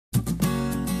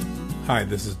Hi,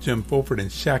 this is Jim Fulford, and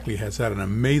Shackley has had an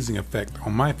amazing effect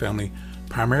on my family,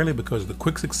 primarily because of the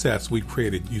quick success we've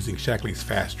created using Shackley's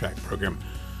Fast Track program.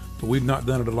 But we've not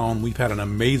done it alone. We've had an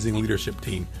amazing leadership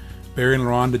team. Barry and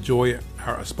LaRonda Joy,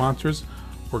 our sponsors,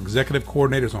 were executive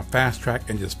coordinators on Fast Track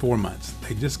in just 4 months.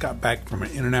 They just got back from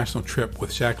an international trip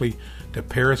with Shackley to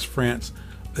Paris, France.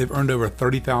 They've earned over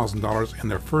 $30,000 in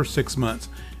their first 6 months,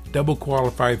 double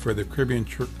qualified for the Caribbean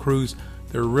cruise.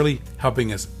 They're really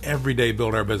helping us every day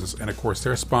build our business. And of course,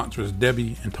 their sponsors,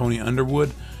 Debbie and Tony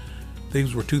Underwood.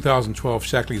 These were 2012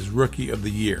 Shackley's Rookie of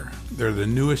the Year. They're the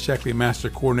newest Shackley Master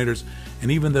Coordinators,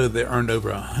 and even though they earned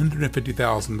over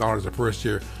 $150,000 the first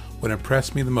year, what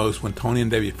impressed me the most when Tony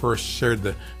and Debbie first shared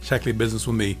the Shackley business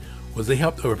with me was they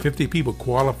helped over 50 people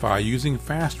qualify using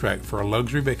Fast Track for a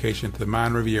luxury vacation to the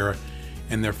Mayan Riviera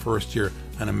in their first year,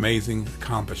 an amazing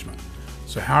accomplishment.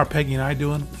 So how are Peggy and I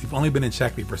doing? We've only been in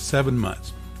Shackley for 7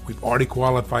 months. We've already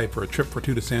qualified for a trip for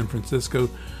 2 to San Francisco,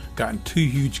 gotten 2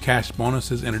 huge cash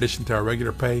bonuses in addition to our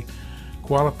regular pay,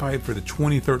 qualified for the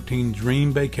 2013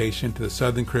 Dream Vacation to the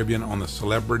Southern Caribbean on the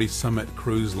Celebrity Summit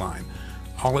cruise line.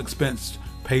 All expense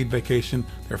paid vacation.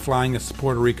 They're flying us to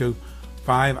Puerto Rico,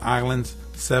 5 islands,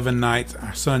 7 nights.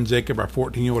 Our son Jacob, our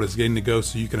 14-year-old, is getting to go,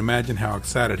 so you can imagine how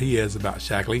excited he is about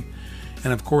Shackley.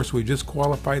 And of course, we just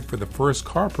qualified for the first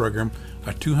car program,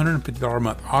 a $250 a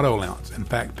month auto allowance. In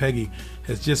fact, Peggy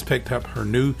has just picked up her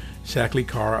new Shackley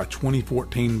car, a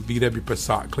 2014 VW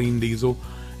Passat clean diesel.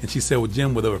 And she said, well,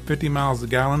 Jim, with over 50 miles a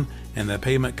gallon and the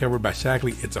payment covered by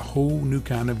Shackley, it's a whole new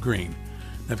kind of green.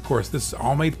 And of course, this is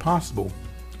all made possible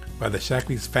by the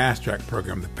Shackley's Fast Track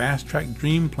program. The Fast Track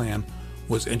Dream Plan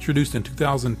was introduced in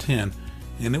 2010,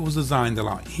 and it was designed to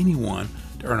allow anyone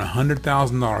to earn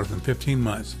 $100,000 in 15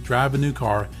 months, drive a new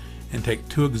car, and take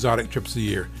 2 exotic trips a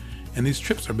year. And these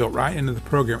trips are built right into the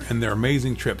program, and they're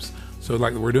amazing trips. So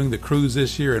like we're doing the cruise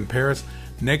this year in Paris.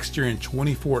 Next year in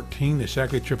 2014, the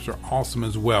Shackley trips are awesome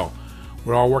as well.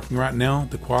 We're all working right now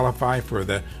to qualify for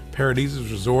the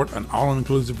Paradises Resort, an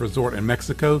all-inclusive resort in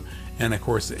Mexico. And of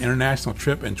course, the international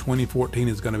trip in 2014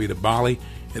 is going to be to Bali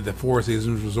at the Four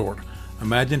Seasons Resort.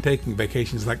 Imagine taking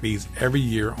vacations like these every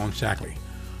year on Shackley.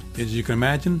 As you can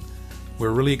imagine, we're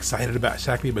really excited about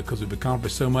Shackley because we've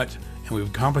accomplished so much, and we've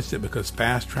accomplished it because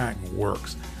Fast Track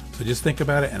works. So just think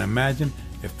about it and imagine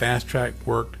if Fast Track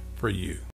worked for you.